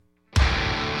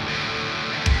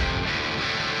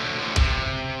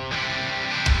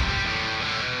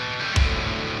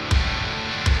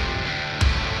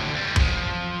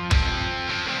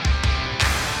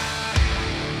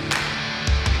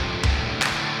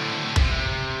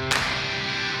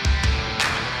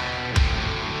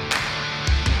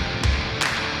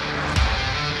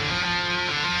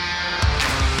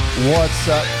What's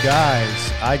up,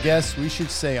 guys? I guess we should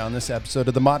say on this episode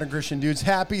of the Modern Christian Dudes,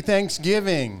 Happy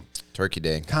Thanksgiving. Turkey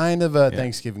Day. Kind of a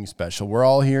Thanksgiving special. We're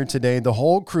all here today, the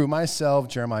whole crew, myself,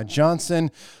 Jeremiah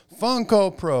Johnson,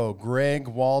 Funko Pro, Greg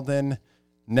Walden,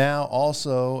 now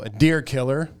also a deer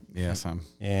killer. Yes,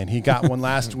 And he got one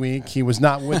last week. He was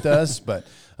not with us, but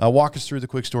walk us through the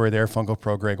quick story there, Funko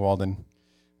Pro, Greg Walden.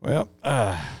 Well,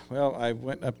 I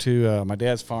went up to my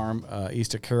dad's farm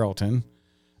east of Carrollton.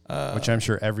 Which I'm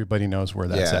sure everybody knows where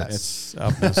that's at. It's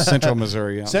up in central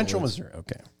Missouri. Central Missouri,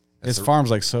 okay. His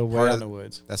farm's like so way out in the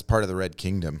woods. That's part of the Red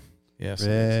Kingdom. Yes.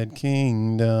 Red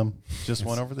Kingdom. Just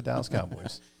won over the Dallas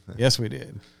Cowboys. Yes, we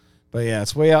did. But yeah,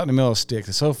 it's way out in the middle of sticks.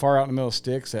 It's so far out in the middle of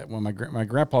sticks that when my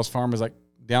grandpa's farm is like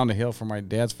down the hill from my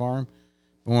dad's farm.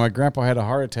 But when my grandpa had a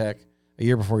heart attack a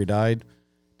year before he died,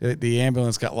 the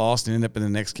ambulance got lost and ended up in the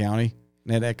next county. And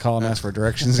they had to call and ask for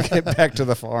directions to get back to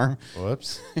the farm.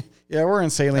 Whoops. Yeah, we're in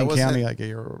Saline County. Like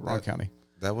you're wrong county.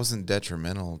 That wasn't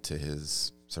detrimental to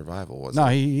his survival, was it? No,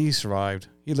 he survived.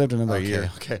 He lived another year.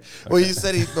 Okay. Well, you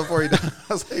said he before he died.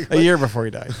 I was like, A year before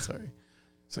he died. Sorry.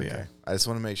 So yeah. I just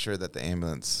want to make sure that the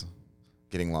ambulance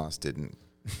getting lost didn't.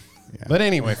 Yeah. But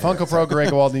anyway, Funko Pro,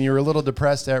 Greg Walden, you were a little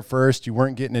depressed at first. You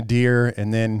weren't getting a deer,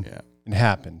 and then it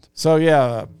happened. So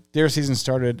yeah, deer season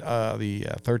started the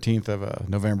 13th of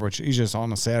November, which is just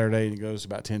on a Saturday, and it goes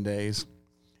about 10 days.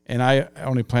 And I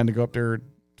only planned to go up there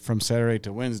from Saturday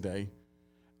to Wednesday.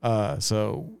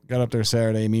 So got up there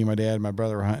Saturday. Me and my dad and my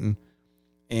brother were hunting,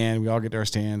 and we all get to our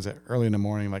stands early in the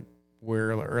morning, like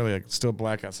we're early, like still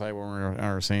black outside when we're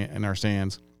in our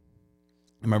stands.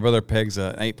 And my brother pegs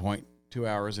an 8-point 2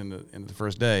 hours in the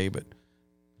first day,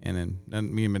 and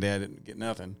then me and my dad didn't get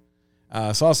nothing.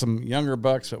 Saw some younger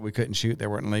bucks, but we couldn't shoot; they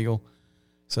weren't legal.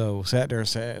 So sat there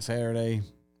Saturday,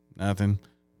 nothing.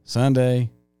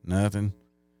 Sunday, nothing.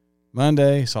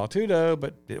 Monday saw 2 doe,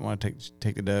 but didn't want to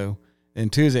take the doe. Then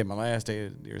Tuesday, my last day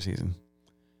of deer season,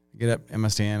 I get up in my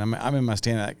stand. I'm in my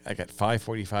stand like at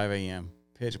 5:45 a.m.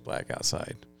 Pitch black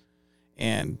outside,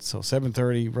 and so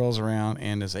 7:30 rolls around,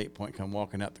 and this 8-point come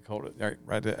walking out the cold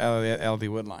right out of the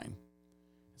wood line.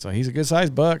 So he's a good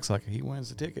sized buck. So like he wins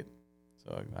the ticket.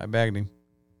 So I bagged him.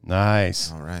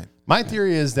 Nice. All right. My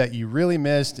theory is that you really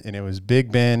missed, and it was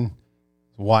Big Ben's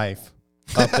wife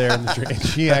up there in the tree. And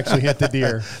she actually hit the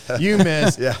deer. You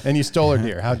missed, and you stole her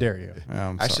deer. How dare you?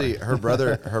 Actually, her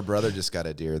brother just got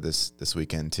a deer this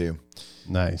weekend too.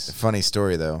 Nice. Funny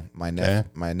story though. My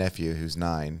nephew, who's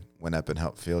 9, went up and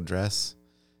helped field dress,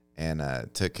 and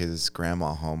took his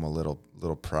grandma home a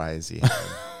little prize he had.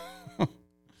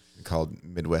 Called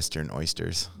Midwestern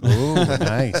oysters. Ooh,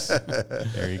 nice.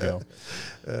 There you go.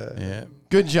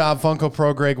 Good job, Funko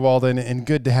Pro, Greg Walden, and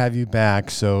good to have you back.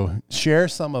 So share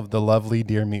some of the lovely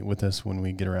deer meat with us when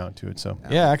we get around to it. So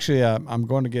actually, I'm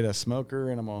going to get a smoker,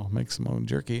 and I'm going to make some own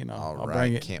jerky, and I'll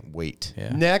bring it. Can't wait.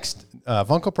 Yeah. Next,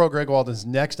 Funko Pro, Greg Walden's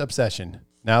next obsession.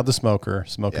 Now the smoker,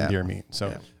 smoking deer meat.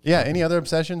 So any other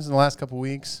obsessions in the last couple of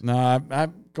weeks? No,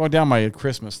 I'm going down my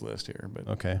Christmas list here, but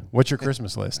okay. What's your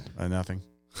Christmas list? Nothing.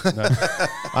 No.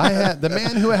 I had the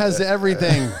man who has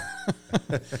everything.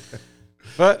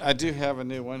 But I do have a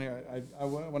new one here. I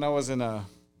when I was went to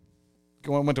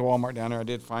Walmart down there, I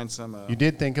did find some. You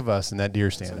did think of us in that deer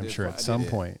stand, I'm sure, at some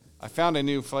point. I found a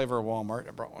new flavor of Walmart.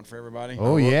 I brought one for everybody.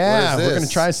 Oh, yeah. What is We're going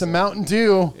to try some Mountain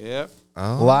Dew. Yep.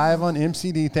 Oh. Live on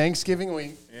MCD Thanksgiving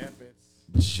week. Yep.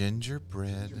 It's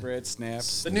Gingerbread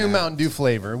snaps. The new Mountain Dew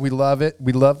flavor. We love it.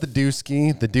 We love the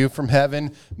Dewski, the Dew from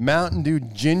heaven. Mountain Dew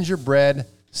gingerbread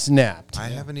snapped. I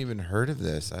haven't even heard of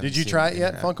this. Did you try it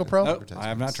yet, Funko Pro? Nope, I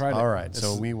have not tried it. All right,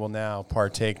 so we will now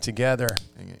partake together.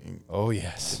 Oh,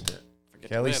 yes.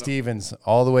 Kelly Stevens,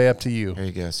 all the way up to you. There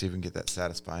you go. So you can get that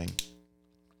satisfying.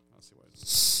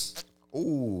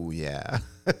 Oh, yeah.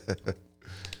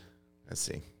 Let's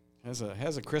see.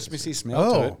 Has a Christmassy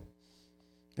smell to it.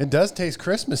 It does taste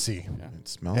Christmassy. Yeah. It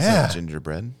smells like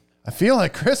gingerbread. I feel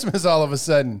like Christmas all of a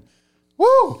sudden.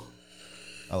 Woo!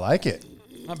 I like it.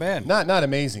 Not bad. Not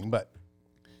amazing, but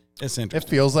it's interesting. it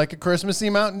feels like a Christmassy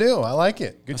Mountain Dew. I like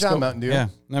it. Good job, Mountain Dew. Yeah.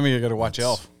 Now we got to watch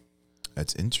Elf.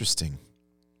 That's interesting.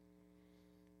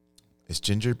 Is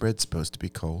gingerbread supposed to be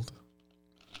cold?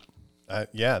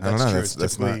 Yeah, that's true.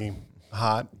 That's typically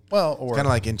hot. Well, or kind of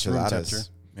like room enchiladas. temperature.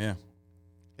 Yeah.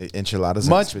 Enchiladas.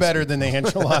 Much better than the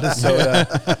enchilada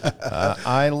soda.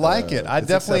 I like it. I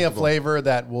definitely acceptable. a flavor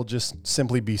that will just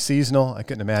simply be seasonal. I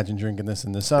couldn't imagine drinking this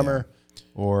in the summer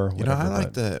or whatever. You know,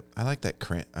 I like that.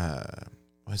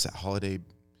 What is that holiday?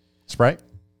 Sprite.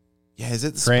 Yeah, is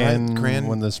it the Cran, Sprite?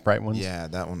 one of the Sprite ones? Yeah,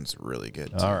 that one's really good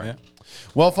too. All right. Yeah.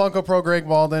 Well, Funko Pro Greg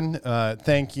Walden,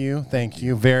 thank you.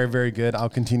 Very, very good. I'll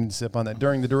continue to sip on that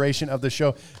during the duration of the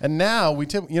show. And now we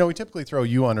typically throw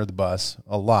you under the bus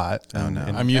a lot. And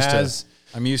I'm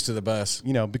used to the bus.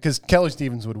 Because Kelly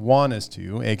Stevens would want us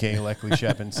to, aka Leckley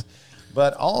Shepins.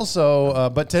 But also,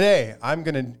 but today I'm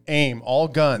going to aim all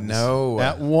guns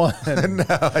at one. No,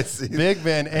 I see. Big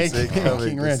Ben, aka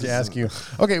King Ranch, ask you.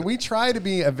 Okay, we try to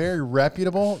be a very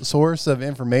reputable source of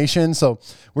information, so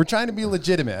we're trying to be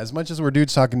legitimate as much as we're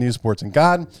dudes talking news, sports, and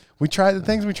God. We try the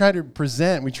things we try to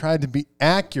present. We try to be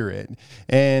accurate,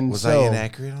 and was I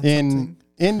inaccurate on something?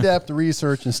 In-depth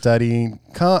research and study.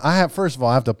 First of all,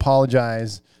 I have to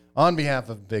apologize on behalf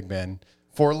of Big Ben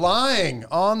for lying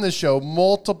on the show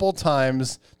multiple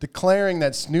times, declaring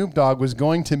that Snoop Dogg was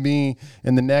going to be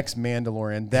in the next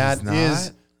Mandalorian. That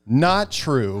is not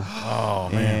true. Oh,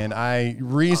 man. And I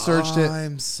researched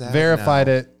I'm it, sad verified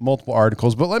now. it, multiple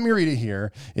articles. But let me read it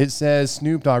here. It says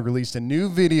Snoop Dogg released a new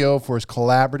video for his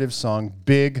collaborative song,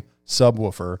 Big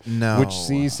Subwoofer, which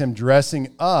sees him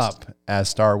dressing up as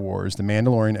Star Wars, The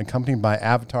Mandalorian, accompanied by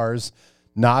avatars,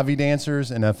 Na'vi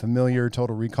dancers, and a familiar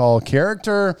Total Recall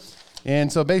character.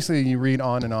 And so basically you read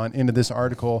on and on into this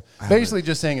article, basically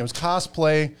just saying it was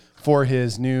cosplay for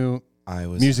his new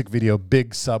music video,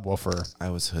 Big Subwoofer.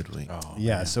 I was hoodwinked. Oh,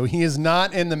 yeah, man. So he is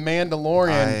not in The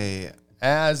Mandalorian,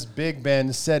 as Big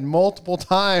Ben said multiple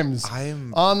times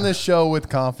on the show with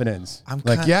confidence.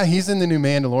 He's in the new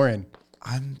Mandalorian.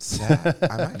 I'm sad.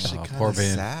 I'm actually kind of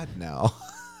sad now.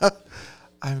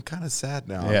 I'm kind of sad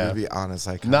now. I'm to be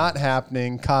honest. Not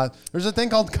happening. There's a thing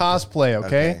called cosplay,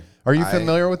 okay? Are you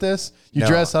familiar with this? You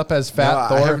dress up as Fat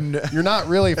Thor. You're not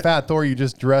really Fat Thor. You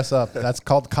just dress up. That's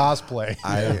called cosplay.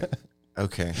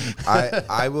 Okay.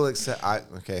 I will accept.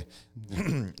 Okay.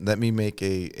 Let me make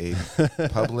a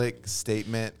public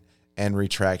statement and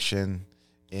retraction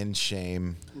in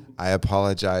shame. I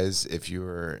apologize if you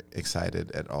were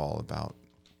excited at all about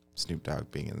Snoop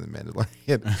Dogg being in the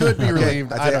Mandalorian. Could be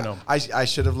relieved. I don't know. I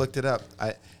should have looked it up.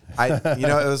 It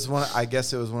was one. I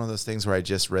guess it was one of those things where I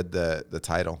just read the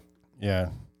title. Yeah.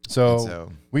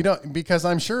 So we don't, because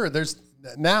I'm sure there's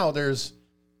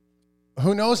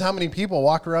who knows how many people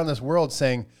walk around this world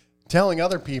telling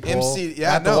other people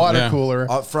at the water cooler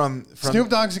from Snoop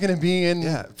Dogg's going to be in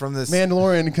from this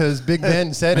Mandalorian because Big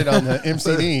Ben said it on the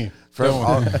MCD.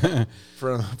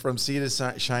 From sea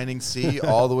to shining sea,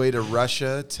 all the way to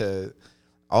Russia to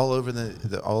all over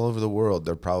the world,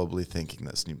 they're probably thinking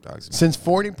that Snoop Dogg's. Since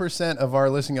 40% of our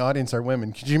listening audience are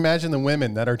women, could you imagine the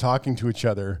women that are talking to each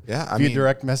other? Yeah, via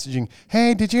direct messaging.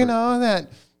 Hey, did you know that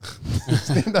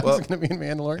Snoop Dogg's going to be in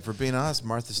Mandalorian? If we're being honest,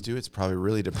 Martha Stewart's probably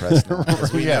really depressed now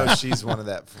because we know she's one of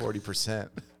that 40%.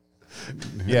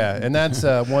 Yeah, and that's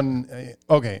one.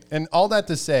 Okay, and all that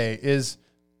to say is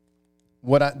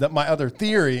my other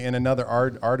theory in another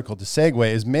article to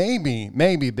segue is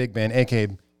maybe Big Ben, aka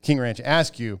King Ranch,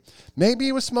 ask you, maybe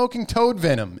he was smoking toad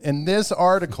venom. In this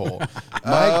article,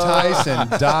 Mike Tyson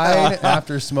died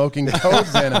after smoking toad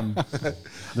venom.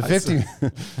 The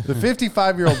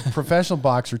 55-year-old professional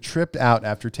boxer tripped out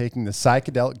after taking the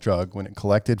psychedelic drug when it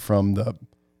collected from the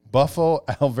Bufo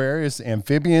alvarius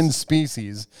amphibian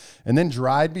species and then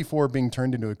dried before being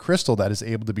turned into a crystal that is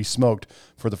able to be smoked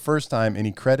for the first time. And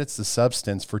he credits the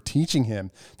substance for teaching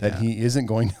him that he isn't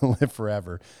going to live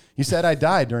forever. He said, I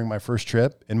died during my first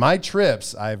trip. In my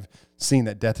trips, I've seen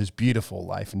that death is beautiful.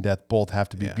 Life and death both have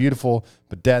to be beautiful,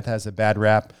 but death has a bad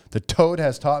rap. The toad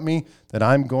has taught me that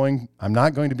I'm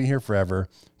not going to be here forever.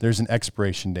 There's an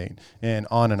expiration date, and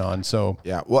on and on. So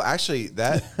yeah, well, actually,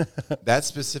 that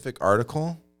specific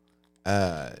article,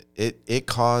 it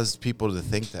caused people to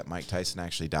think that Mike Tyson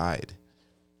actually died,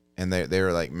 and they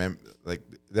were like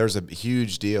there's a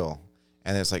huge deal,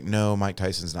 and it's like, no, Mike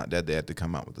Tyson's not dead. They had to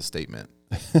come out with a statement,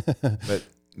 but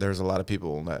there's a lot of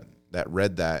people that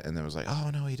read that and then was like, oh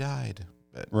no, he died.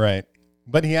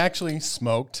 But he actually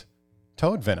smoked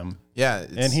toad venom. Yeah,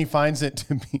 and he finds it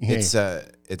to be it's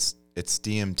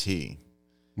DMT.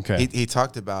 Okay, he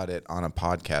talked about it on a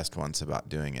podcast once about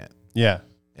doing it. Yeah.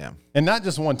 Yeah. And not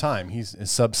just one time. He's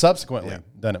subsequently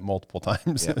done it multiple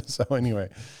times. Yeah. So anyway.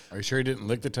 Are you sure he didn't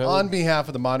lick the toad? On behalf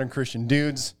of the Modern Christian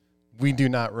Dudes, we do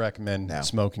not recommend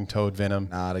smoking toad venom.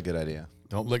 Not a good idea.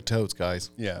 Don't lick toads,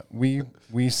 guys. Yeah. We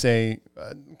say,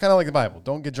 kind of like the Bible,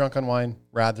 don't get drunk on wine,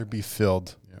 rather be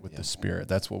filled with the Spirit.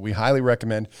 That's what we highly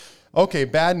recommend. Okay,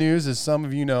 bad news, as some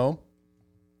of you know,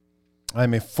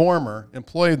 I'm a former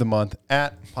employee of the month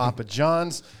at Papa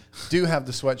John's. Do have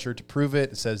the sweatshirt to prove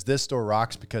it. It says this store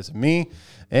rocks because of me.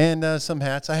 And some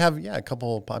hats. I have, a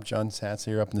couple of Papa John's hats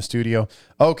here up in the studio.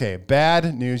 Okay,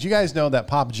 bad news. You guys know that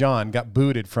Papa John got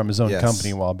booted from his own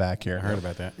company a while back here. I heard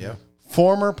about that. Yeah.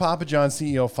 Former Papa John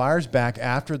CEO fires back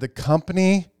after the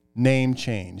company name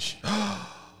change.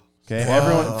 Okay,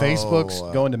 everyone, Facebook's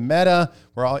going to Meta.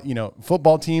 We're all,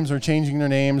 football teams are changing their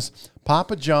names.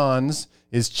 Papa John's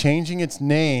is changing its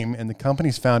name, and the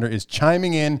company's founder is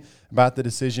chiming in about the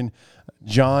decision.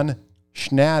 John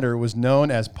Schnatter was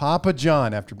known as Papa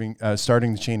John after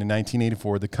starting the chain in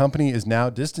 1984. The company is now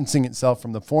distancing itself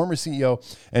from the former CEO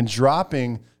and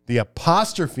dropping the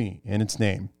apostrophe in its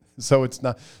name. So it's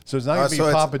not going to be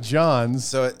Papa John's.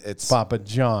 So it's Papa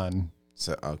John.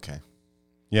 So okay.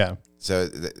 Yeah. So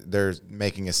they're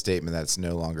making a statement that it's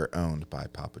no longer owned by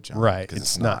Papa John. Right.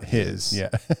 It's not his. Yeah.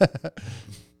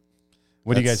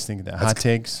 What do you guys think of that? Hot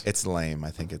takes? It's lame. I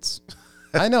think it's.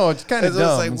 I know. It's kind of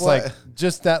dumb. It's like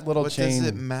just that little what chain. What does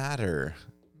it matter?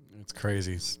 It's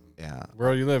crazy. Yeah. Where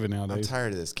are you living nowadays? I'm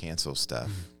tired of this cancel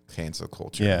stuff. Cancel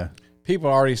culture. Yeah. People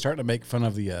are already starting to make fun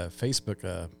of the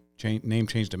Facebook name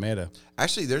change to Meta.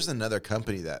 Actually, there's another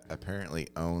company that apparently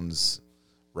owns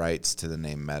rights to the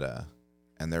name Meta,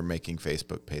 and they're making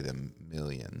Facebook pay them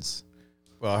millions.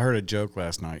 Well, I heard a joke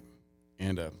last night,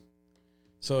 and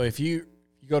so if you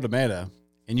go to Meta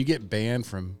and you get banned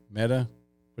from Meta,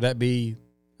 would that be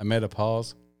a Meta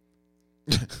pause?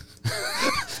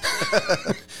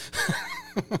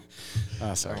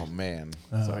 Sorry. Oh man.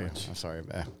 Sorry. I'm sorry.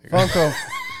 Funko,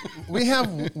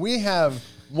 we have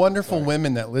wonderful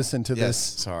women that listen to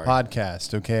this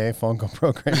podcast. Okay, Funko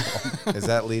program. Is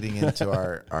that leading into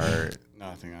our?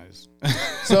 Nothing. I just.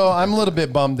 So I'm a little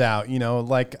bit bummed out.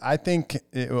 I think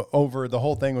over the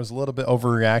whole thing was a little bit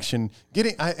overreaction.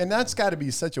 And that's got to be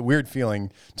such a weird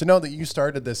feeling to know that you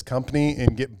started this company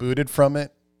and get booted from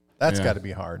it. That's got to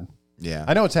be hard. Yeah.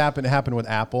 I know it's happened. It happened with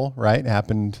Apple, right? It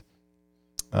happened.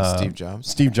 Steve Jobs.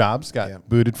 Steve Jobs got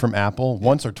booted from Apple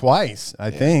once or twice,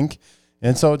 I think.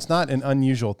 And so it's not an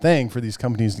unusual thing for these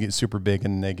companies to get super big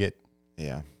and they get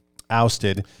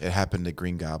ousted. It happened to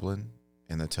Green Goblin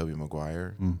and the Tobey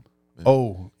Maguire.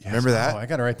 Oh, yes. Remember that? Oh, I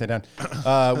got to write that down.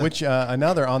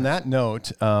 Another on that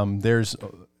note, there's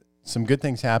some good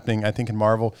things happening. I think in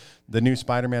Marvel, the new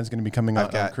Spider-Man is going to be coming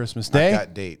out on Christmas Day. I've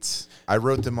got dates. I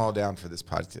wrote them all down for this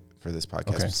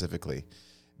podcast specifically.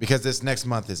 Because this next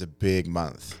month is a big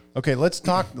month. Okay, let's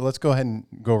talk. Let's go ahead and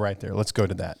go right there. Let's go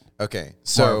to that. Okay,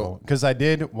 so because I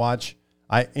did watch,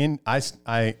 I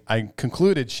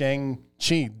concluded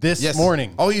Shang-Chi this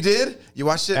morning. Oh, you did? You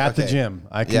watched it at the gym?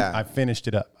 I finished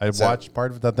it up. I watched part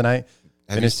of it the other night.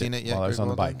 Have you seen it yet? While I was on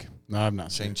the bike. No, I've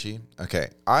not seen Shang-Chi. Okay,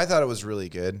 I thought it was really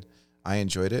good. I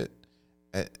enjoyed it.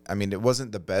 I mean, it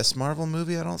wasn't the best Marvel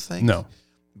movie, I don't think. No,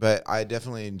 but I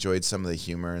definitely enjoyed some of the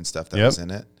humor and stuff that was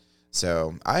in it.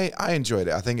 So I enjoyed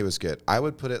it. I think it was good. I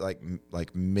would put it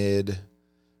like mid,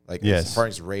 as far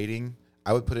as rating,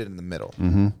 I would put it in the middle.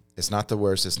 Mm-hmm. It's not the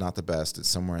worst. It's not the best. It's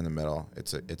somewhere in the middle.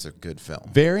 It's a good film.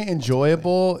 Very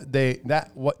enjoyable.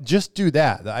 Just do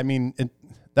that. I mean,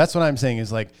 that's what I'm saying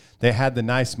is like they had the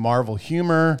nice Marvel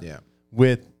humor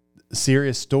with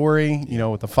serious story.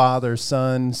 With the father,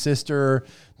 son, sister.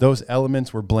 Those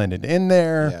elements were blended in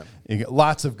there. Yeah. You get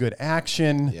lots of good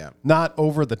action, not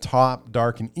over the top,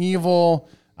 dark and evil.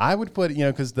 I would put,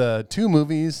 because the two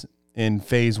movies in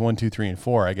phase 1, 2, 3, and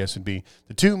 4, I guess would be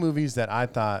the two movies that I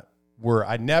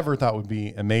never thought would be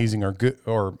amazing or good,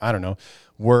 or I don't know,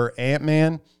 were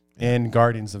Ant-Man and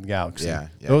Guardians of the Galaxy. Yeah.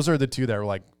 Those are the two that are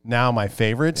like now my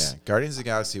favorites. Yeah. Guardians of the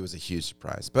Galaxy was a huge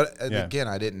surprise. But again,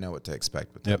 I didn't know what to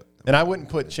expect with that. And I wouldn't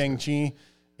put Shang-Chi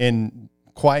in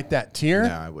quite that tier. No,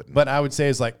 I wouldn't. But I would say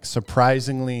it's like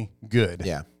surprisingly good.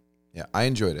 Yeah. Yeah. I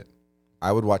enjoyed it.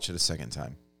 I would watch it a second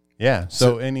time. Yeah.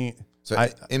 So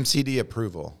MCD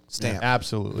approval stamp. Yeah,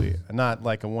 absolutely. Not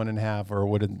like a 1.5 or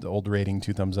what the old rating,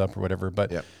 2 thumbs up or whatever,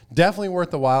 but definitely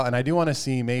worth a while. And I do want to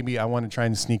see, I want to try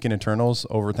and sneak in Eternals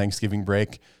over Thanksgiving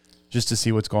break just to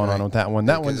see what's going on with that one.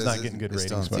 That one's not getting good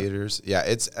ratings. Still in theaters.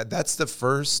 Yeah. That's the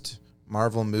first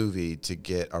Marvel movie to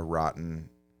get a rotten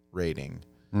rating.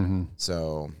 Mm-hmm.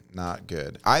 So not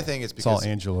good. I think it's because it's all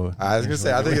Angela. I was gonna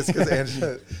say I think it's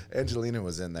because Angelina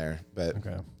was in there, but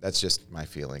that's just my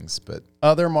feelings. But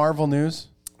other Marvel news.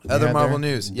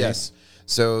 Yes.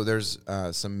 So there's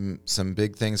some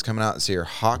big things coming out this year.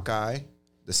 Hawkeye,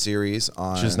 the series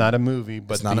on, which is not a movie,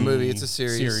 but it's not a movie. It's a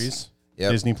series.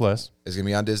 Yep. Disney Plus. It's gonna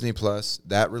be on Disney Plus.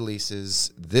 That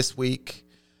releases this week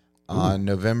on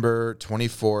November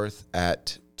 24th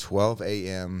at 12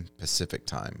 a.m. Pacific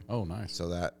time. Oh, nice. So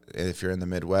that if you're in the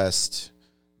Midwest,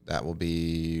 That will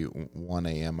be 1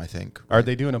 a.m. I think. Are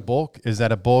they doing a bulk? Is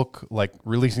that a bulk, like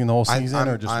releasing the whole season,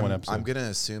 or just one episode? I'm gonna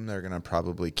assume they're gonna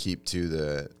probably keep to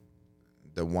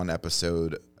the one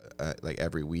episode like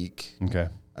every week. Okay.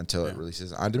 Until it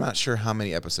releases. I'm not sure how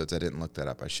many episodes. I didn't look that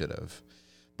up. I should have.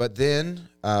 But then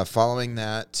following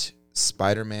that,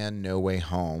 Spider-Man No Way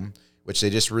Home, which they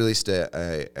just released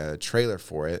a trailer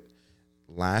for it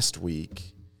last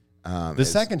week. The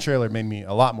second trailer made me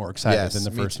a lot more excited than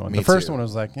the first one. The first one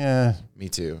was like, yeah. Me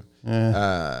too.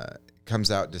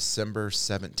 Comes out December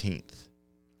 17th.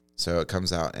 So it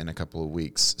comes out in a couple of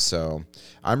weeks. So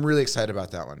I'm really excited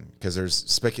about that one because there's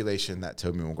speculation that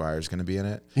Tobey Maguire is going to be in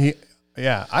it.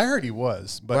 Yeah, I heard he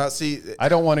was, but I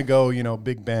don't want to go,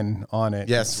 Big Ben on it.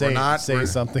 Yes, we're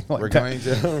something like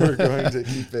that. We're going to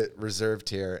keep it reserved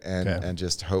here and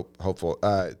just hopeful.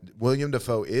 William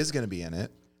Dafoe is going to be in it.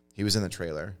 He was in the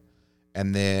trailer.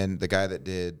 And then the guy that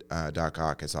did Doc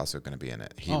Ock is also going to be in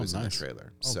it. He was in the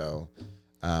trailer. So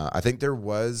I think there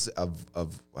was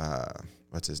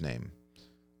what's his name?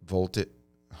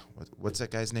 What's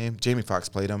that guy's name? Jamie Foxx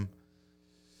played him.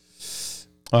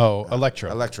 Oh, Electro.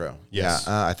 Yes.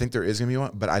 Yeah. I think there is going to be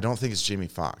one, but I don't think it's Jamie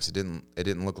Foxx. It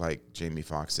didn't look like Jamie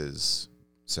Foxx's.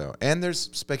 So, and there's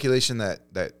speculation that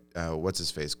what's his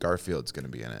face? Garfield's going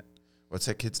to be in it. What's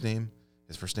that kid's name?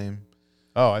 His first name?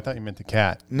 Oh, I thought you meant the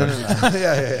cat. No.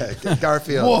 Yeah.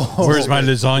 Garfield. Whoa. Where's my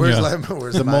lasagna?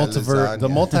 Where's the my lasagna? The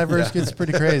multiverse gets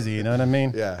pretty crazy. You know what I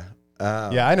mean? Yeah.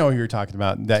 Yeah, I know who you're talking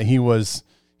about. That he was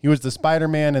the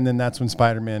Spider-Man, and then that's when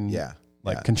Spider-Man. Yeah.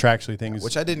 Contractually things,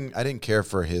 which I didn't care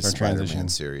for his Spider-Man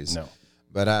series. No,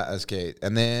 but okay.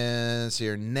 And then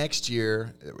so next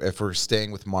year, if we're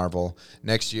staying with Marvel,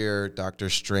 next year Doctor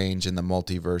Strange in the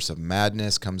Multiverse of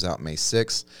Madness comes out May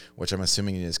 6th, which I'm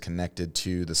assuming is connected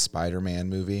to the Spider-Man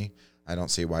movie. I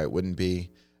don't see why it wouldn't be.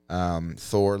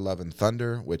 Thor: Love and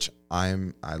Thunder, which I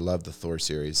love the Thor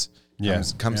series.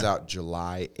 Comes out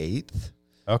July 8th.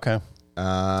 Okay.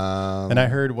 And I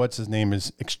heard what's his name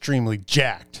is extremely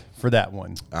jacked for that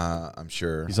one. I'm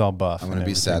sure he's all buff. I'm going to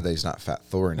be sad that he's not Fat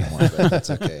Thor anymore, but that's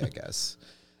okay, I guess.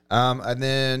 And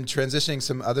then transitioning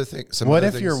some other things. What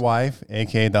if your wife,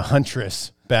 aka the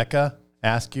Huntress Becca,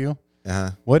 asked you?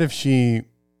 What if she,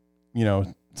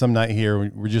 some night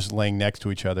here we're just laying next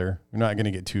to each other. We're not going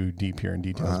to get too deep here in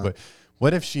details, but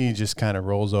what if she just kind of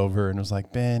rolls over and was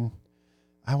like, Ben,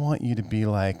 I want you to be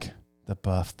like the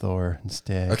buff Thor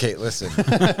instead. Okay, listen.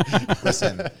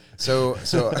 So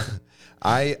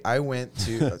I went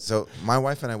to, so my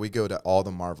wife and I, we go to all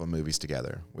the Marvel movies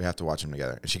together. We have to watch them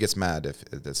together. And she gets mad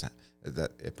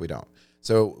if we don't.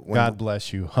 So God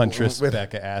bless you, Huntress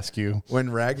Becca Askew.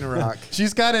 When Ragnarok.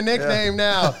 She's got a nickname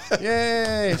now.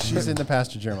 Yay. She's in the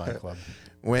Pastor Jeremiah Club.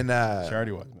 When she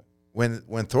already was.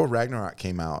 When Thor Ragnarok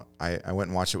came out, I went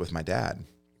and watched it with my dad.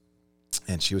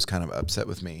 And she was kind of upset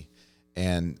with me.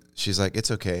 And she's like,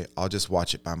 it's okay. I'll just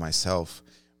watch it by myself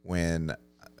when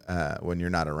you're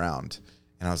not around.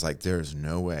 And I was like, there's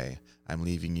no way I'm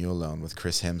leaving you alone with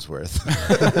Chris Hemsworth.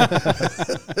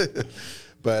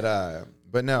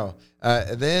 But no.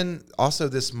 Then also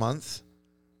this month,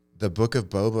 the Book of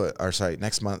Boba,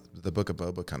 next month, the Book of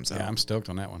Boba comes out. Yeah, I'm stoked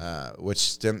on that one.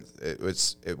 Which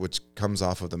comes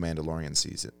off of the Mandalorian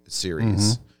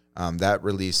series. Mm-hmm. That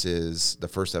releases, the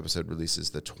first episode releases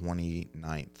the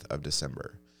 29th of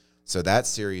December. So that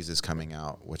series is coming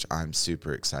out, which I'm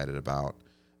super excited about.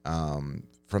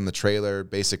 From the trailer,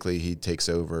 basically he takes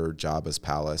over Jabba's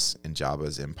palace and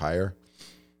Jabba's empire.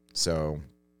 So,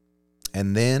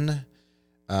 and then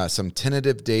some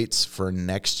tentative dates for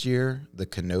next year, the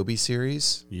Kenobi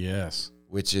series. Yes.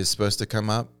 Which is supposed to come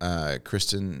up.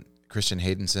 Christian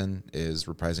Haydenson is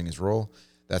reprising his role.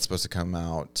 That's supposed to come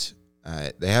out.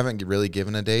 They haven't really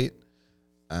given a date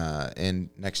in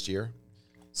next year.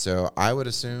 So I would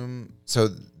assume, so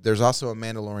there's also a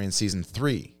Mandalorian season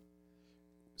 3.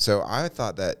 So I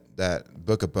thought that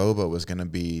Book of Boba was going to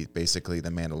be basically the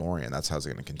Mandalorian. That's how it's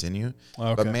going to continue.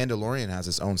 Okay. But Mandalorian has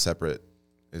its own separate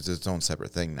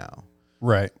thing now.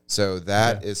 Right. So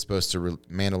that is supposed to,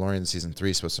 Mandalorian season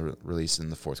 3 is supposed to release in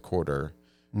the fourth quarter,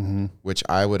 which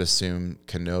I would assume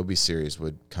Kenobi series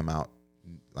would come out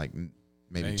like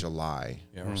maybe July.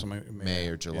 Yeah, or May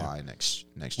or July next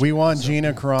year. We want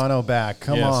Gina Carano back.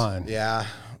 Come on. Yeah.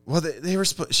 Well, they were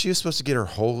she was supposed to get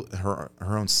her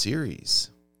own series.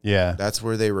 Yeah. That's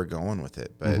where they were going with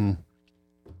it, but who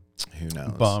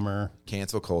knows? Bummer.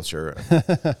 Cancel culture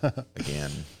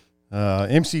again.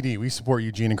 MCD, we support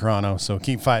you, Gina Carano, so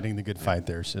keep fighting the good fight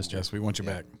there, sister. Yes, we want you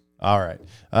back. All right.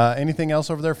 Anything else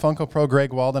over there? Funko Pro,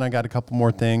 Greg Walden. I got a couple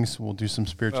more things. We'll do some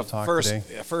spiritual talk today.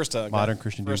 First, Modern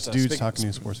Christian dudes talking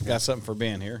new sports. Got something for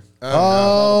Ben here.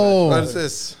 Oh. What is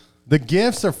this? The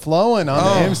gifts are flowing on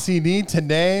the MCD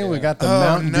today. We got the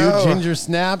Mountain Dew Ginger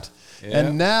Snapped. Yeah.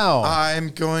 And now I'm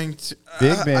going to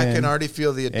Big Ben, I can already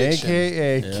feel the addiction.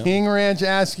 AKA King Ranch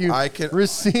Askew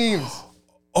receives.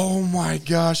 Oh my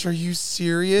gosh, are you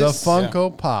serious? The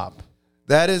Funko Pop.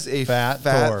 That is a Fat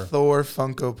Thor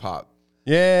Funko Pop.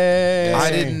 Yay. I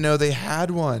didn't know they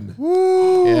had one.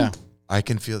 Woo. Yeah. I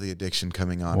can feel the addiction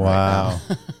coming on right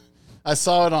now. I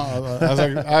saw it on.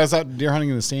 I was out deer hunting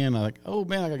in the stand. I'm like, oh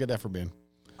man, I gotta get that for Ben.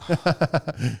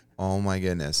 Oh my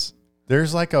goodness.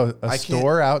 There's like a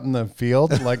store out in the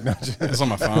field. Like, no, it's on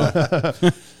my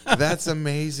phone. That's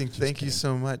amazing. Thank you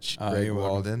so much, Greg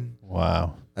Walden.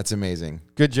 Wow. That's amazing.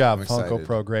 Good job, Funko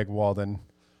Pro Greg Walden.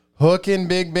 Hooking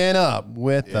Big Ben up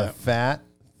with the Fat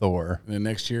Thor. And then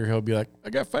next year he'll be like, I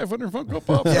got 500 Funko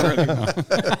Pops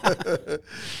already.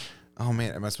 Oh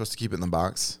man, am I supposed to keep it in the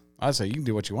box? I say you can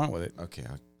do what you want with it. Okay.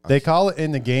 They call it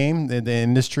in the game, the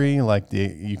industry, like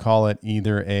you call it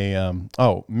either a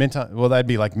mint on, well, that'd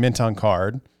be like mint on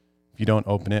card if you don't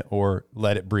open it, or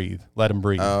let it breathe. Let him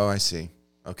breathe. Oh, I see.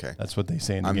 Okay. That's what they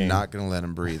say in the game. I'm not going to let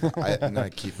him breathe. I'm going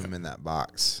to keep him in that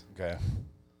box. Okay.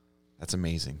 That's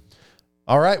amazing.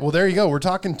 All right. Well, there you go. We're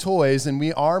talking toys, and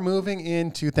we are moving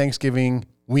into Thanksgiving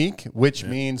week, which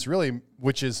means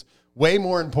which is way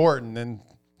more important than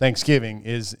Thanksgiving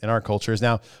is in our culture, is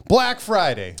now Black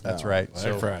Friday. That's right.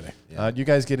 Black Friday. Do you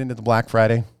guys get into the Black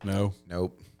Friday? No.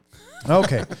 Nope.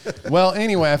 Okay. Well,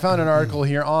 anyway, I found an article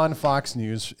here on Fox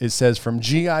News. It says, from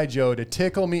G.I. Joe to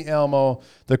Tickle Me Elmo,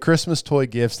 the Christmas toy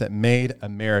gifts that made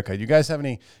America. You guys have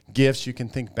any gifts you can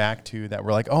think back to that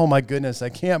were like, oh my goodness, I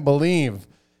can't believe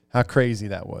how crazy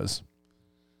that was?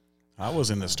 I was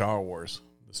into Star Wars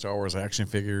action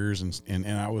figures, and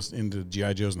I was into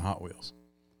G.I. Joes and Hot Wheels.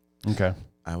 Okay.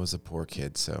 I was a poor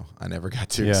kid, so I never got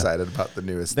too excited about the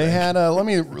newest thing. They had, let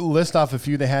me list off a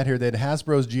few they had here. They had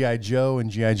Hasbro's G.I. Joe and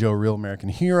G.I. Joe Real American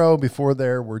Hero. Before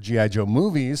there were G.I. Joe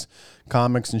movies,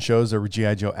 comics, and shows. There were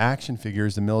G.I. Joe action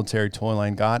figures. The military toy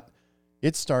line got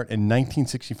its start in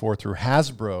 1964 through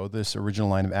Hasbro. This original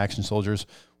line of action soldiers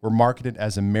were marketed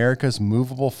as America's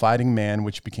movable fighting man,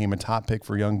 which became a top pick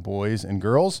for young boys and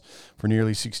girls. For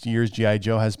nearly 60 years, G.I.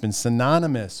 Joe has been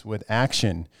synonymous with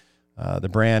action. The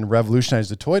brand revolutionized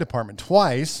the toy department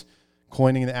twice,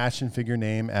 coining the action figure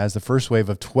name as the first wave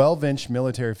of 12-inch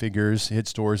military figures hit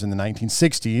stores in the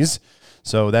 1960s.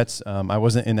 So that's, I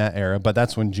wasn't in that era, but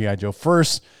that's when G.I. Joe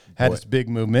first had its big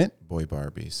movement. Boy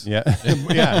Barbies. Yeah.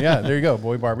 yeah. There you go.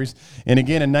 Boy Barbies. And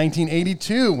again, in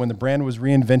 1982, when the brand was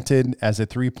reinvented as a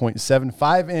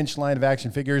 3.75-inch line of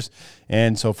action figures.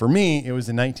 And so for me, it was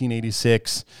in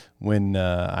 1986 when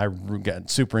I got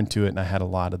super into it, and I had a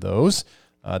lot of those.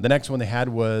 The next one they had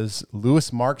was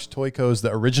Louis Marks Toy Co.'s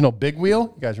The Original Big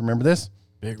Wheel. You guys remember this?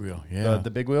 Big Wheel, yeah.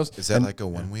 The big wheels. Is that like a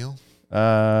one wheel?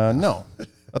 No.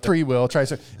 A three-wheel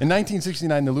tricycle. In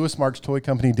 1969, the Louis Marks Toy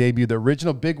Company debuted the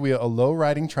original Big Wheel, a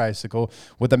low-riding tricycle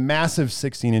with a massive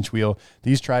 16-inch wheel.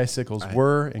 These tricycles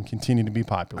were and continue to be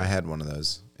popular. I had one of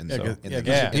those.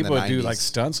 People would do like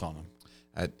stunts on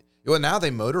them. Well, now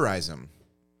they motorize them.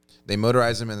 They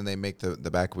motorize them, and then they make the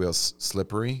back wheels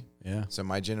slippery. Yeah. So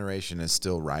my generation is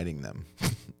still riding them,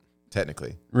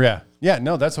 technically. Yeah. Yeah.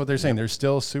 No, that's what they're saying. They're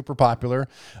still super popular.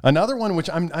 Another one, which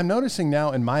I'm noticing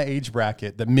now in my age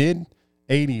bracket, the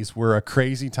mid-'80s were a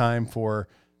crazy time for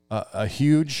a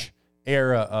huge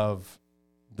era of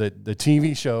the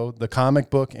TV show, the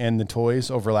comic book, and the toys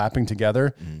overlapping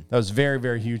together. Mm. That was very,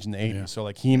 very huge in the 80s. Yeah. So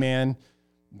like He-Man,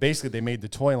 basically they made the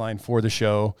toy line for the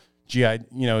show. G.I.,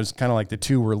 it's kind of like the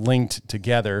two were linked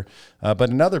together. But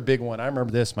another big one, I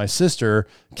remember this, my sister,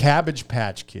 Cabbage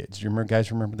Patch Kids. Do you guys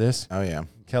remember this? Oh, yeah.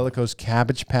 Calico's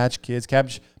Cabbage Patch Kids.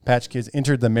 Cabbage Patch Kids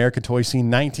entered the American toy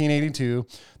scene 1982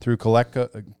 through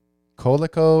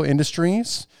Colico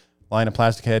Industries. Line of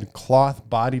plastic head cloth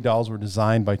body dolls were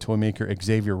designed by toy maker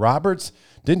Xavier Roberts.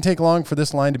 Didn't take long for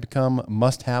this line to become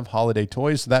must-have holiday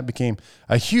toys, so that became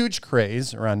a huge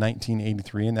craze around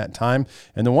 1983 in that time.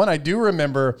 And the one I do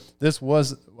remember, this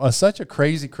was such a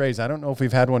crazy craze. I don't know if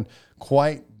we've had one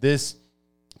quite this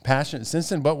passionate since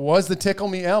then, but was the Tickle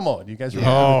Me Elmo. Do you guys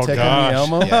remember the Tickle Me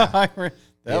Elmo? Yeah.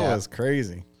 That was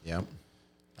crazy. Yep.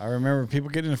 I remember people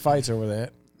getting in fights over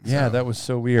that. Yeah, that was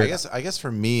so weird. I guess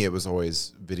for me, it was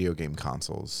always video game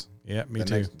consoles. Yeah, me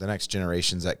too. The next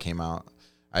generations that came out,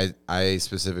 I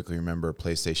specifically remember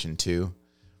PlayStation 2.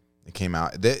 It came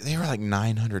out. They were like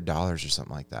 $900 or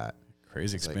something like that.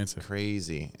 Crazy expensive. Like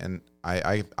crazy. And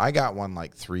I got one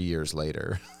like 3 years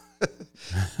later.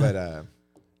 But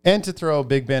and to throw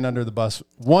Big Ben under the bus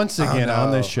once again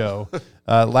on this show,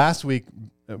 last week,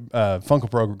 Funko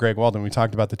Pro Greg Walden, we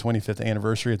talked about the 25th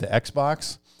anniversary of the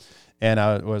Xbox. And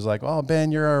I was like, "Oh,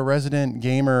 Ben, you're a resident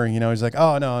gamer." He's like,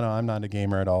 "Oh, no, I'm not a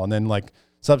gamer at all." And then like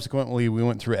subsequently, we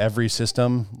went through every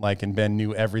system, like, and Ben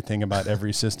knew everything about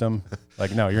every system.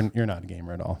 Like, no, you're not a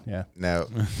gamer at all. Yeah, No,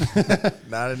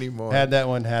 not anymore. had that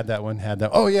one.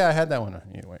 Oh yeah, I had that one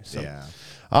anyway. So. Yeah.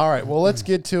 All right, well, let's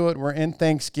get to it. We're in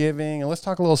Thanksgiving, and let's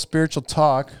talk a little spiritual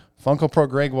talk. Funko Pro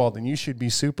Greg Walden, you should be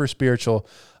super spiritual.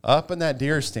 Up in that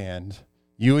deer stand,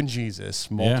 you and Jesus,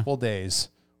 multiple days.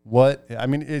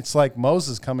 It's like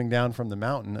Moses coming down from the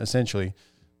mountain, essentially.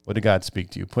 What did God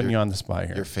speak to you? Putting you on the spot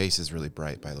here. Your face is really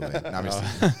bright, by the way. No, I'm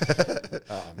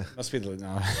just must be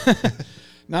no.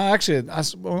 No, actually,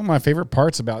 one of my favorite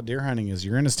parts about deer hunting is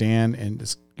you're in a stand and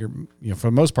for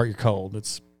the most part you're cold.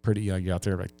 It's pretty you're out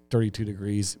there like 32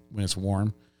 degrees when it's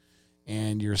warm,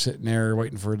 and you're sitting there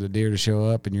waiting for the deer to show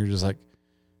up, and you're just like,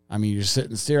 you're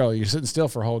sitting still. You're sitting still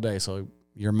for a whole day, so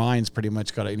your mind's pretty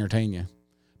much got to entertain you.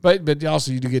 But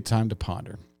also you do get time to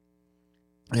ponder.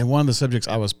 And one of the subjects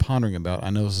I was pondering about, I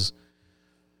know this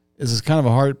is kind of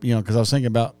a hard, because I was thinking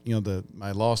about,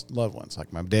 my lost loved ones,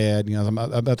 like my dad. I'm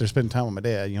out there spending time with my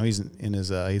dad. He's in his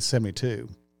he's 72,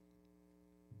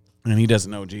 and he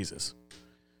doesn't know Jesus.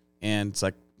 And it's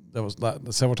like that was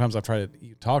several times I've tried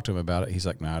to talk to him about it. He's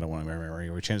like, "No, I don't want to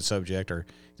remember." We changed the subject, or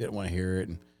didn't want to hear it.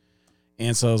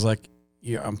 And so I was like,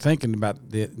 I'm thinking about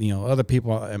the other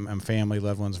people and family,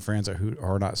 loved ones, and friends who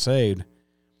are not saved.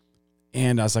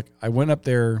 And I was like, I went up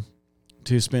there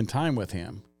to spend time with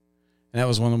him. And that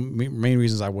was one of the main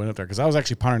reasons I went up there, because I was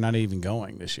actually pondering not even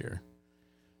going this year.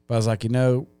 But I was like,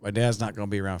 my dad's not going to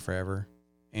be around forever,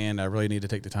 and I really need to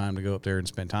take the time to go up there and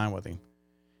spend time with him.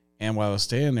 And while I was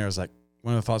staying there, I was like,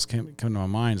 one of the thoughts come to my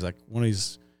mind is like, one of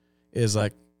these is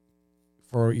like,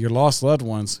 for your lost loved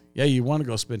ones, yeah, you want to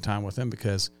go spend time with them,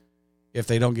 because if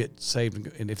they don't get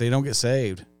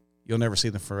saved, you'll never see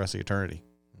them for the rest of eternity.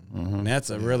 Mm-hmm. And that's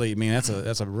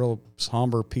that's a real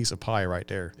somber piece of pie right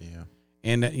there. Yeah.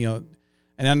 And and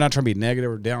I'm not trying to be negative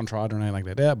or downtrodden or anything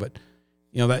like that, but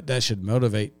that should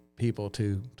motivate people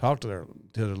to talk to their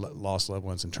lost loved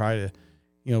ones and try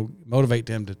to, motivate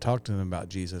them to talk to them about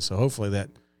Jesus. So hopefully that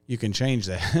you can change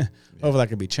that. Hopefully that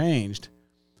can be changed.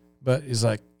 But it's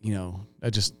like, I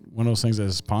just, one of those things I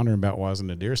was pondering about while I was in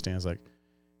the deer stand is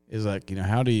like,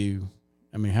 how do you,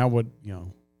 how would,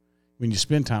 when you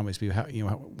spend time with people,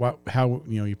 how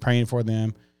you're praying for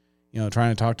them,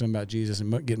 trying to talk to them about Jesus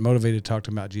and get motivated to talk to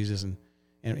them about Jesus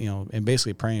and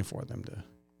basically praying for them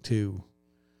to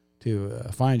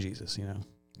find Jesus, Yeah.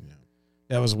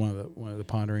 That was one of the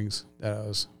ponderings that I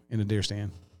was in the deer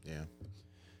stand. Yeah.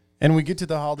 And we get to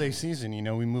the holiday season,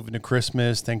 we move into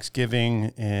Christmas,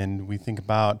 Thanksgiving, and we think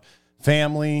about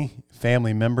family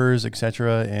members,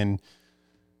 etc., and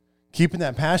keeping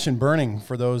that passion burning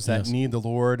for those that need the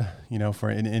Lord. For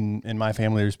in my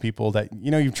family, there's people that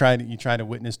you try to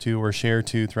witness to or share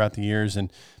to throughout the years,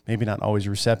 and maybe not always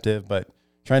receptive, but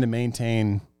trying to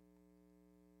maintain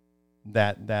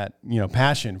that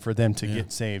passion for them to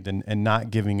get saved and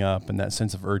not giving up, and that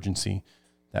sense of urgency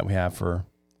that we have for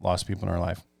lost people in our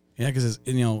life. Yeah, because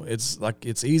it's like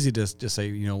it's easy to just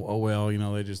say oh well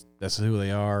that's who they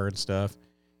are and stuff.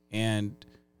 And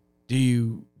do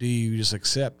you just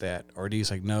accept that, or do you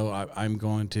say no? I'm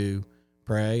going to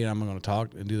pray and I'm going to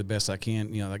talk and do the best I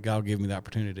can. That God will give me the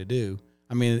opportunity to do.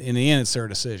 In the end, it's their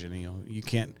decision. You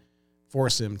can't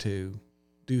force them to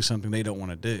do something they don't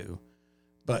want to do,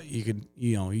 but you could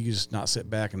you just not sit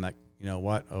back and like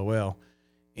what, oh well.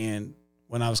 And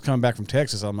when I was coming back from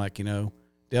Texas, I'm like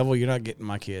devil, you're not getting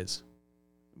my kids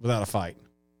without a fight.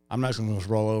 I'm not going to just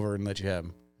roll over and let you have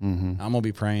them. Mm-hmm. I'm going to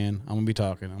be praying. I'm going to be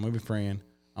talking. I'm going to be praying.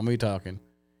 I'm going to be talking.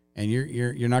 And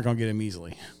you're not going to get them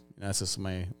easily. That's just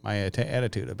my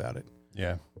attitude about it.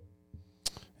 Yeah.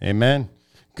 Amen.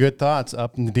 Good thoughts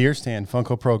up in the deer stand.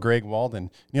 Funko Pro Greg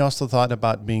Walden. You also thought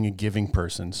about being a giving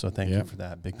person, so thank you for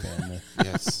that, Big Ben.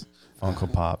 Yes.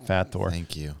 Funko Pop, Fat Thor.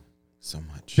 Thank you so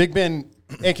much. Big Ben,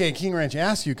 a.k.a. King Ranch,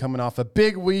 asked you, coming off a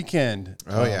big weekend.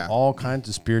 Oh, yeah. All kinds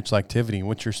of spiritual activity.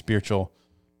 What's your spiritual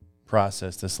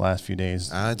process this last few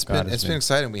days? It's been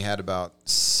exciting. We had about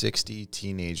 60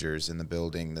 teenagers in the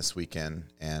building this weekend,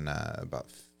 and about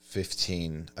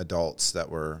 15 adults that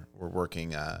were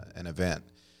working an event.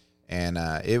 And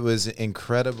it was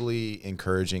incredibly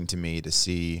encouraging to me to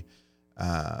see.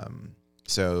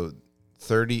 So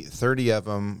 30 of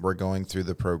them were going through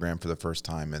the program for the first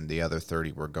time, and the other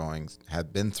 30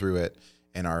 had been through it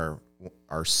and are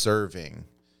serving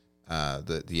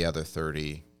the other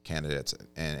 30 candidates.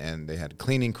 And they had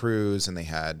cleaning crews, and they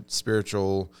had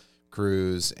spiritual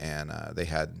crews, and they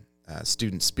had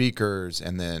student speakers.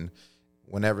 And then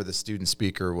whenever the student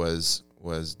speaker was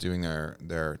doing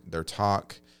their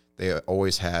talk, they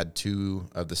always had two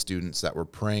of the students that were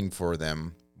praying for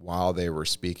them while they were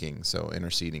speaking, so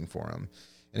interceding for them.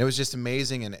 And it was just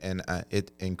amazing and it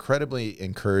incredibly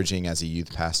encouraging as a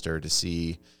youth pastor to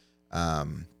see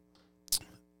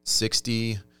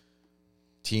 60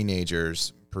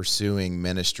 teenagers pursuing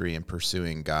ministry and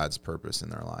pursuing God's purpose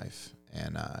in their life.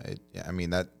 And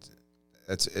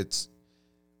it's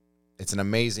an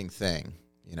amazing thing,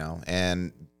 you know.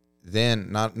 And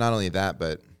then not only that,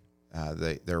 but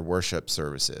their worship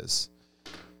services.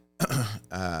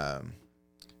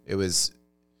 It was,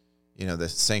 you know, the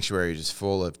sanctuary just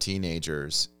full of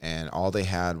teenagers, and all they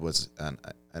had was an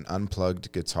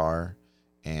unplugged guitar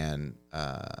and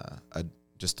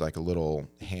just like a little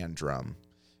hand drum,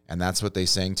 and that's what they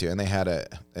sang to. And they had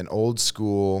an old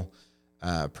school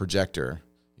projector,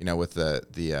 you know, with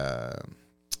the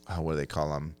what do they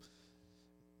call them?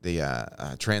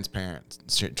 The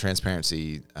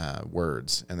transparency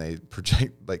words, and they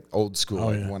project like old school,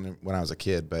 when I was a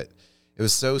kid. But it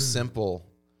was so simple,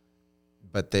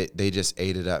 but they just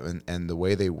ate it up, and the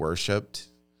way they worshiped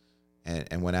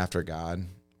and went after God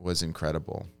was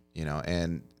incredible, you know.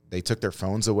 And they took their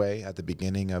phones away at the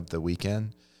beginning of the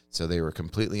weekend, so they were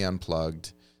completely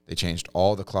unplugged. They changed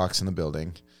all the clocks in the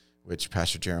building, which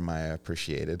Pastor Jeremiah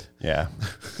appreciated. Yeah.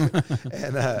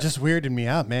 And just weirded me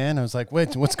out, man. I was like,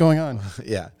 wait, what's going on?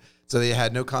 Yeah. So they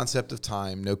had no concept of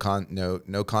time, no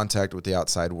contact with the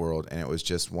outside world, and it was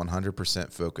just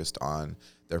 100% focused on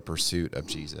their pursuit of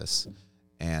Jesus.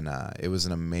 And it was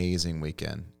an amazing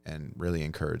weekend and really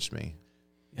encouraged me.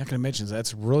 I can imagine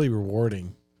that's really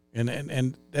rewarding.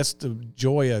 And that's the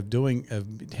joy of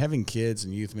having kids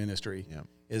in youth ministry,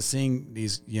 is seeing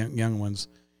these young ones.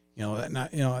 You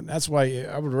know, that's why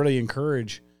I would really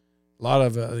encourage a lot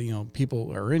of people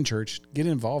who are in church, get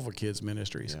involved with kids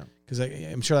ministries, because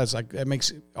I'm sure that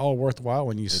makes it all worthwhile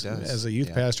when you, as a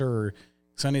youth pastor or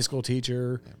Sunday school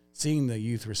teacher, seeing the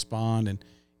youth respond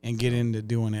and get into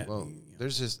doing it. Well,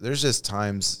 there's just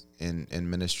times in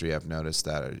ministry I've noticed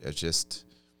that it's just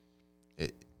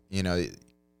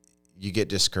you get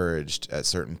discouraged at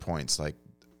certain points, like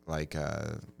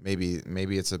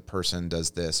maybe it's a person does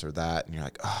this or that, and you're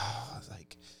like, oh,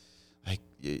 like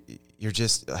you're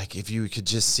just like, if you could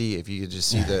just see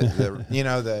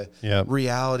the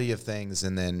reality of things,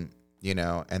 and then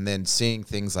seeing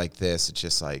things like this, it's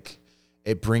just like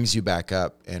it brings you back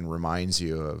up and reminds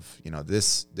you of,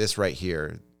 this right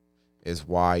here is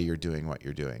why you're doing what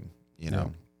you're doing,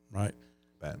 right.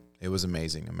 But it was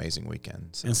amazing weekend.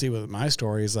 So. And see, with my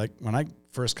story is like, when I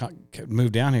first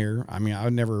moved down here, I mean, I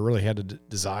never really had a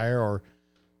desire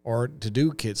or to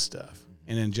do kids stuff.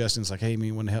 And then Justin's like, hey,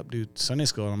 me want to help do Sunday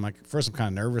school. And I'm like, first I'm kind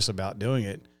of nervous about doing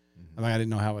it. I'm like, I didn't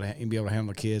know how I'd be able to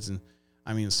handle the kids and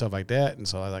stuff like that. And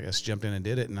so I just jumped in and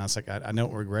did it. And I was like, I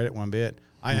don't regret it one bit.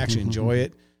 I actually enjoy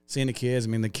it, seeing the kids. I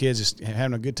mean, the kids just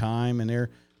having a good time, and they're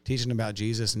teaching about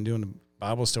Jesus and doing the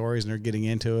Bible stories, and they're getting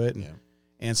into it.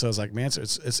 And so it's like, man,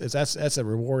 that's a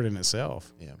reward in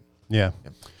itself. Yeah.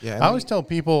 I always tell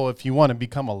people, if you want to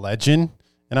become a legend,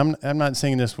 and I'm not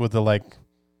saying this with the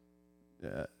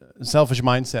selfish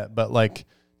mindset, but like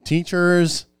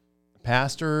teachers,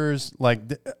 pastors,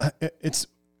 it's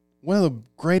one of the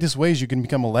greatest ways you can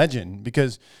become a legend,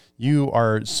 because you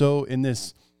are so in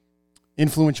this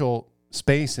influential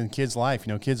space in kids' life.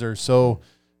 Kids are so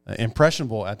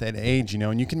impressionable at that age,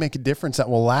 and you can make a difference that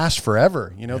will last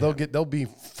forever. They'll be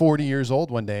 40 years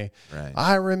old one day. Right.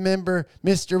 I remember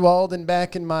Mr. Walden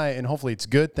back in and hopefully it's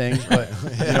good things, but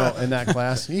in that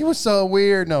class, he was so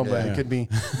weird. No, but it could be.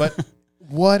 But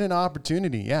what an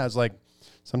opportunity. Yeah. It's like,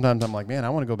 sometimes I'm like, man, I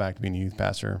want to go back to being a youth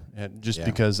pastor, just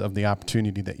because of the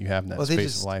opportunity that you have in that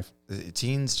space of life.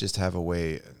 Teens just have a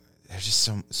way, they're just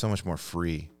so much more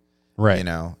free. Right.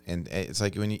 And it's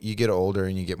like when you get older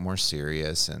and you get more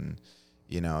serious, and,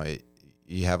 you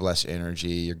have less energy,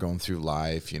 you're going through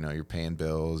life, you're paying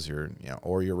bills, or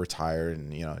you're retired,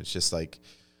 and, it's just like,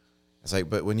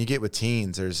 but when you get with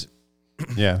teens,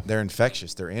 they're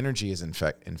infectious. Their energy is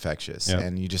infectious.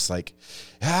 And you just like,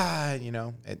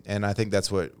 and I think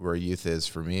that's where youth is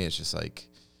for me. It's just like,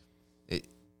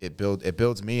 it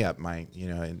builds me up.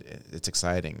 It's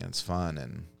exciting and it's fun,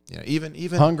 and, even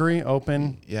hungry,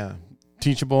 open,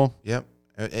 teachable. Yep.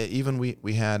 Even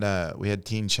we had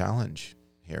Teen Challenge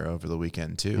here over the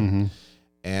weekend too,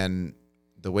 and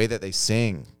the way that they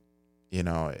sing,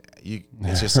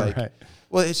 it's just like, right.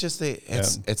 Well, it's just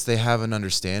they have an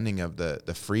understanding of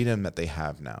the freedom that they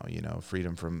have now.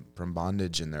 Freedom from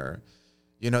bondage, and they're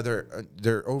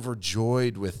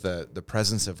overjoyed with the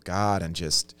presence of God, and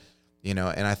just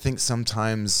and I think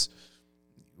sometimes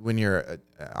when you're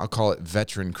I'll call it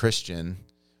veteran Christian,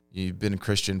 you've been a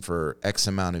Christian for X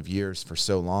amount of years for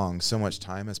so long, so much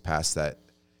time has passed that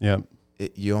Yep.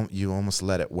 You almost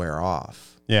let it wear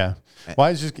off. Yeah. Well,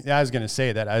 I was going to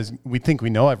say that we think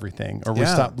we know everything, or we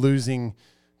stop losing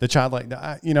the childlike.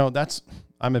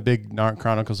 I'm a big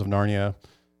Chronicles of Narnia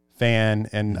fan,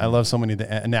 and I love so many of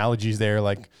the analogies there.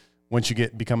 Like once you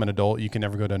become an adult, you can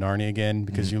never go to Narnia again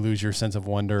because you lose your sense of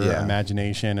wonder,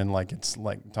 imagination, and like it's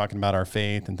like talking about our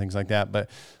faith and things like that. But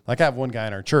like I have one guy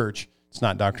in our church. It's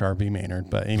not Dr. R.B.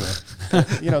 Maynard, but anyway,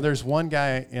 there's one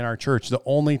guy in our church. The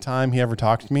only time he ever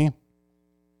talked to me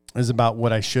is about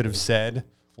what I should have said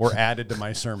or added to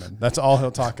my sermon. That's all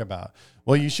he'll talk about.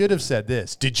 Well, you should have said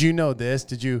this. Did you know this?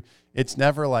 It's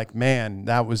never like, man,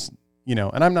 that was,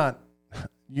 and I'm not,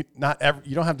 you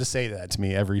don't have to say that to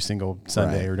me every single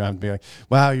Sunday, or don't have to be like,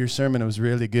 wow, your sermon was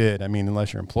really good. I mean,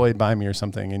 unless you're employed by me or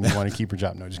something and you want to keep your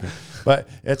job. No, just kidding. But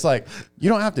it's like, you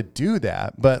don't have to do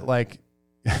that. But like,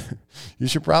 you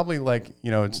should probably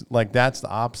it's like, that's the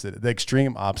opposite, the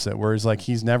extreme opposite, whereas like,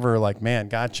 he's never like, man,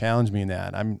 God challenged me in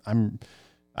that.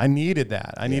 I needed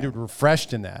that. I needed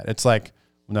refreshed in that. It's like,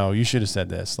 no, you should have said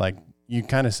this. Like you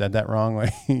kind of said that wrong.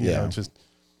 Like, it's just,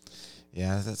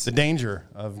 that's the danger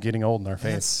of getting old in our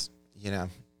faith. And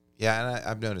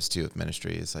I've noticed too with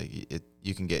ministry, it's like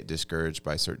you can get discouraged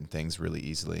by certain things really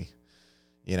easily,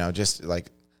 just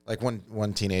like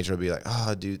one teenager will be like,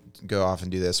 oh, dude, go off and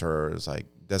do this, or it's like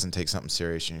doesn't take something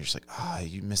serious, and you're just like, oh,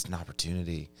 you missed an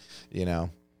opportunity, and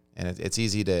it's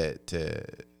easy to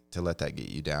let that get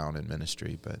you down in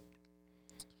ministry, but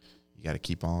you got to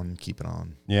keep it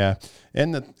on. Yeah,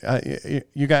 and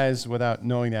you guys, without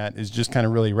knowing that, is just kind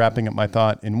of really wrapping up my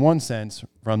thought in one sense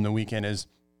from the weekend is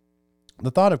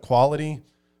the thought of quality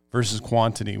versus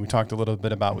quantity. We talked a little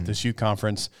bit about with this youth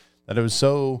conference that it was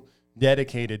so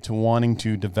dedicated to wanting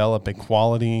to develop a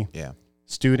quality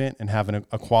student and having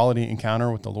a quality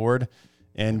encounter with the Lord,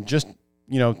 and just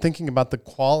thinking about the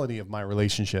quality of my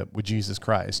relationship with Jesus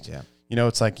Christ.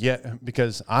 It's like,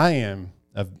 because I am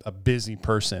a busy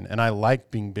person and I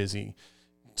like being busy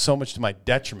so much to my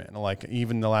detriment. Like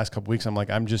even the last couple of weeks, I'm like,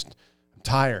 I'm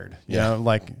tired,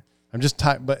 like I'm just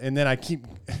tired, and then I keep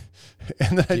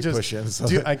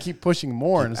I keep pushing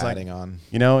more, and it's adding like, on,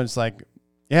 it's like,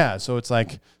 so it's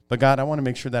like, but God, I want to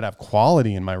make sure that I have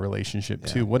quality in my relationship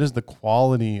too. What is the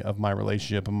quality of my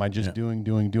relationship? Am I just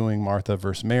doing Martha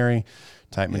versus Mary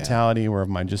type mentality, or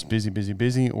am I just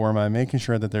busy, or am I making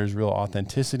sure that there's real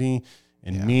authenticity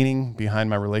and meaning behind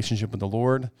my relationship with the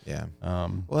Lord?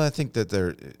 Well, I think that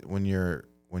when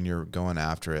you're going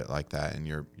after it like that, and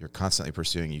you're constantly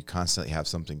pursuing, you constantly have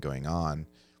something going on.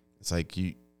 It's like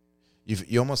you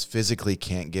almost physically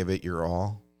can't give it your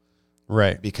all.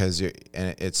 Right. Because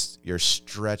you're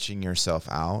stretching yourself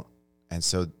out. And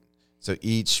so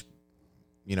each,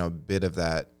 bit of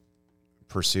that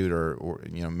pursuit or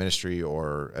ministry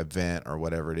or event or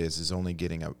whatever it is only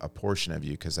getting a portion of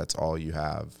you, because that's all you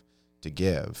have to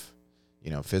give,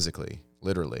 physically,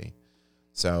 literally.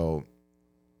 So,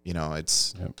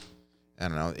 it's, I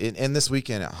don't know. And this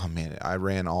weekend, oh man, I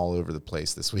ran all over the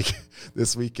place this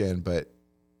weekend, but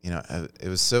it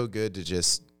was so good to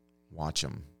just watch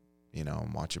them.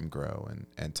 Watch them grow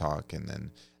and talk, and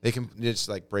then they can just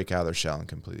like break out of their shell and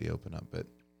completely open up. But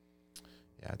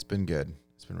it's been good.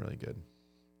 It's been really good.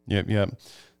 Yep.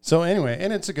 So anyway,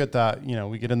 and it's a good thought.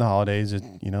 We get in the holidays,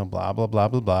 blah, blah, blah,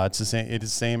 blah, blah. It's the same. It is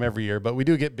the same every year, but we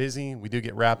do get busy. We do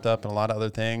get wrapped up in a lot of other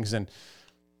things. And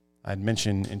I'd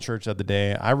mentioned in church the other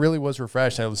day, I really was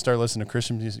refreshed. I started listening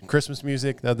to Christmas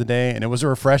music the other day, and it was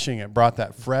refreshing. It brought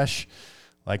that fresh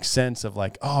like sense of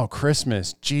like, oh,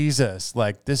 Christmas, Jesus,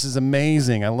 like this is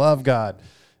amazing. I love God,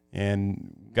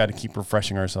 and got to keep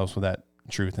refreshing ourselves with that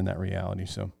truth and that reality.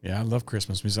 So I love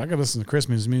Christmas music. I got to listen to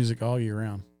Christmas music all year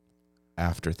round.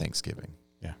 After Thanksgiving.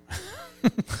 Yeah.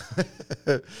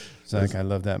 It's like, I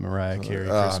love that Mariah Carey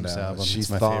Christmas album. She's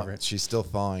my favorite. She's still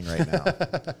thawing right now.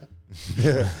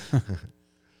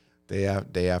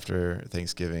 Day after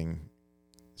Thanksgiving,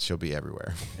 she'll be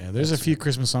everywhere. Yeah, there's a few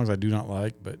Christmas songs I do not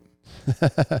like, but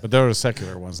they're the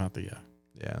secular ones, not the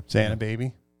Santa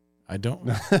Baby. I don't.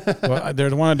 Well, they're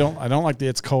the one I don't like. The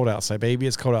It's Cold Outside, Baby.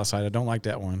 It's Cold Outside. I don't like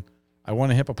that one. I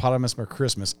Want a Hippopotamus for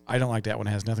Christmas. I don't like that one.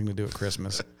 It has nothing to do with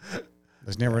Christmas.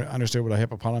 I've never understood what a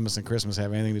hippopotamus and Christmas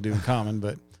have anything to do in common,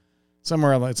 but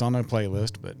somewhere it's on a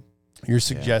playlist. But you're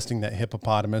suggesting that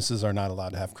hippopotamuses are not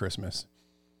allowed to have Christmas?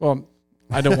 Well,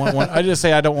 I don't want one. I just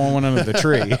say I don't want one under the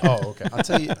tree. Oh, okay. I'll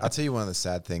tell you one of the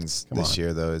sad things this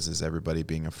year though is everybody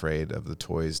being afraid of the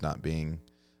toys not being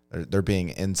there being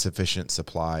insufficient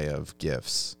supply of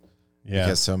gifts. Yeah.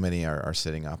 Because so many are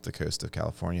sitting off the coast of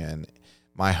California, and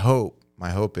my hope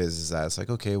is that it's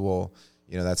like, okay, well,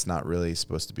 that's not really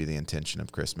supposed to be the intention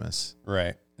of Christmas,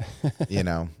 Right.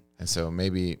 And so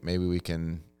maybe we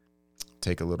can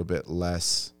take a little bit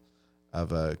less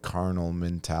of a carnal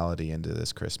mentality into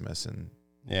this Christmas. And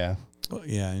Yeah. Well,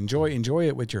 yeah, enjoy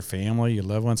it with your family, your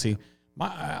loved ones. See,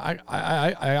 I'm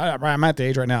at the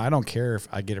age right now. I don't care if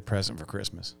I get a present for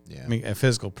Christmas. Yeah. I mean, a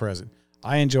physical present.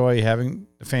 I enjoy having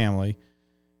the family,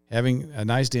 having a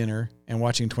nice dinner, and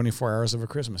watching 24 hours of A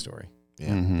Christmas Story. yeah.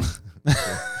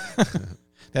 Mm-hmm.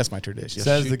 That's my tradition.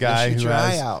 Says the guy shoot who your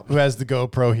eye has out. the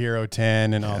GoPro Hero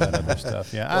 10 and all that other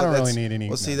stuff. Yeah, I don't really need any.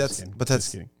 Well, see, no, just kidding. Just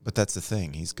that's kidding. the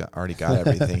thing. He's already got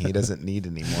everything. He doesn't need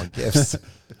any more gifts.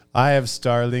 I have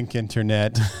Starlink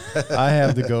internet. I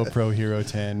have the GoPro Hero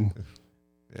 10.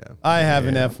 Yeah. I have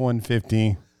an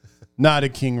F-150, not a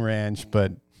King Ranch,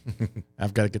 but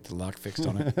I've got to get the lock fixed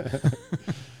on it.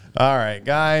 all right,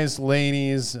 guys,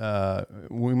 ladies,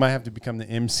 we might have to become the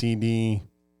MCD.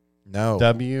 No.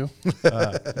 W.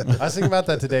 I was thinking about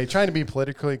that today, trying to be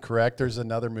politically correct. There's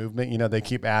another movement, they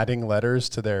keep adding letters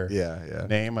to their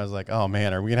name. I was like, oh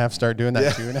man, are we gonna have to start doing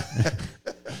that too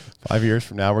now? 5 years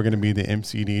from now, we're gonna be the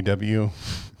MCDW.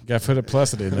 Got to put a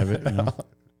plus at the end of it,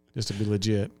 just to be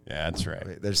legit. Yeah, that's right.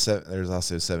 Wait, there's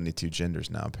also 72 genders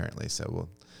now apparently. So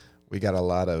we got a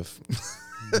lot of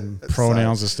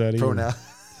Pronouns to study. pronoun.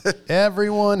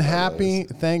 Everyone, happy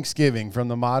Thanksgiving from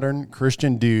the Modern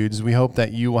Christian Dudes. We hope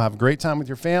that you will have a great time with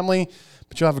your family,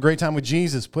 but you'll have a great time with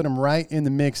Jesus. Put him right in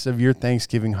the mix of your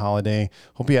Thanksgiving holiday.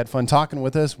 Hope you had fun talking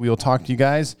with us. We will talk to you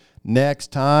guys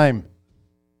next time.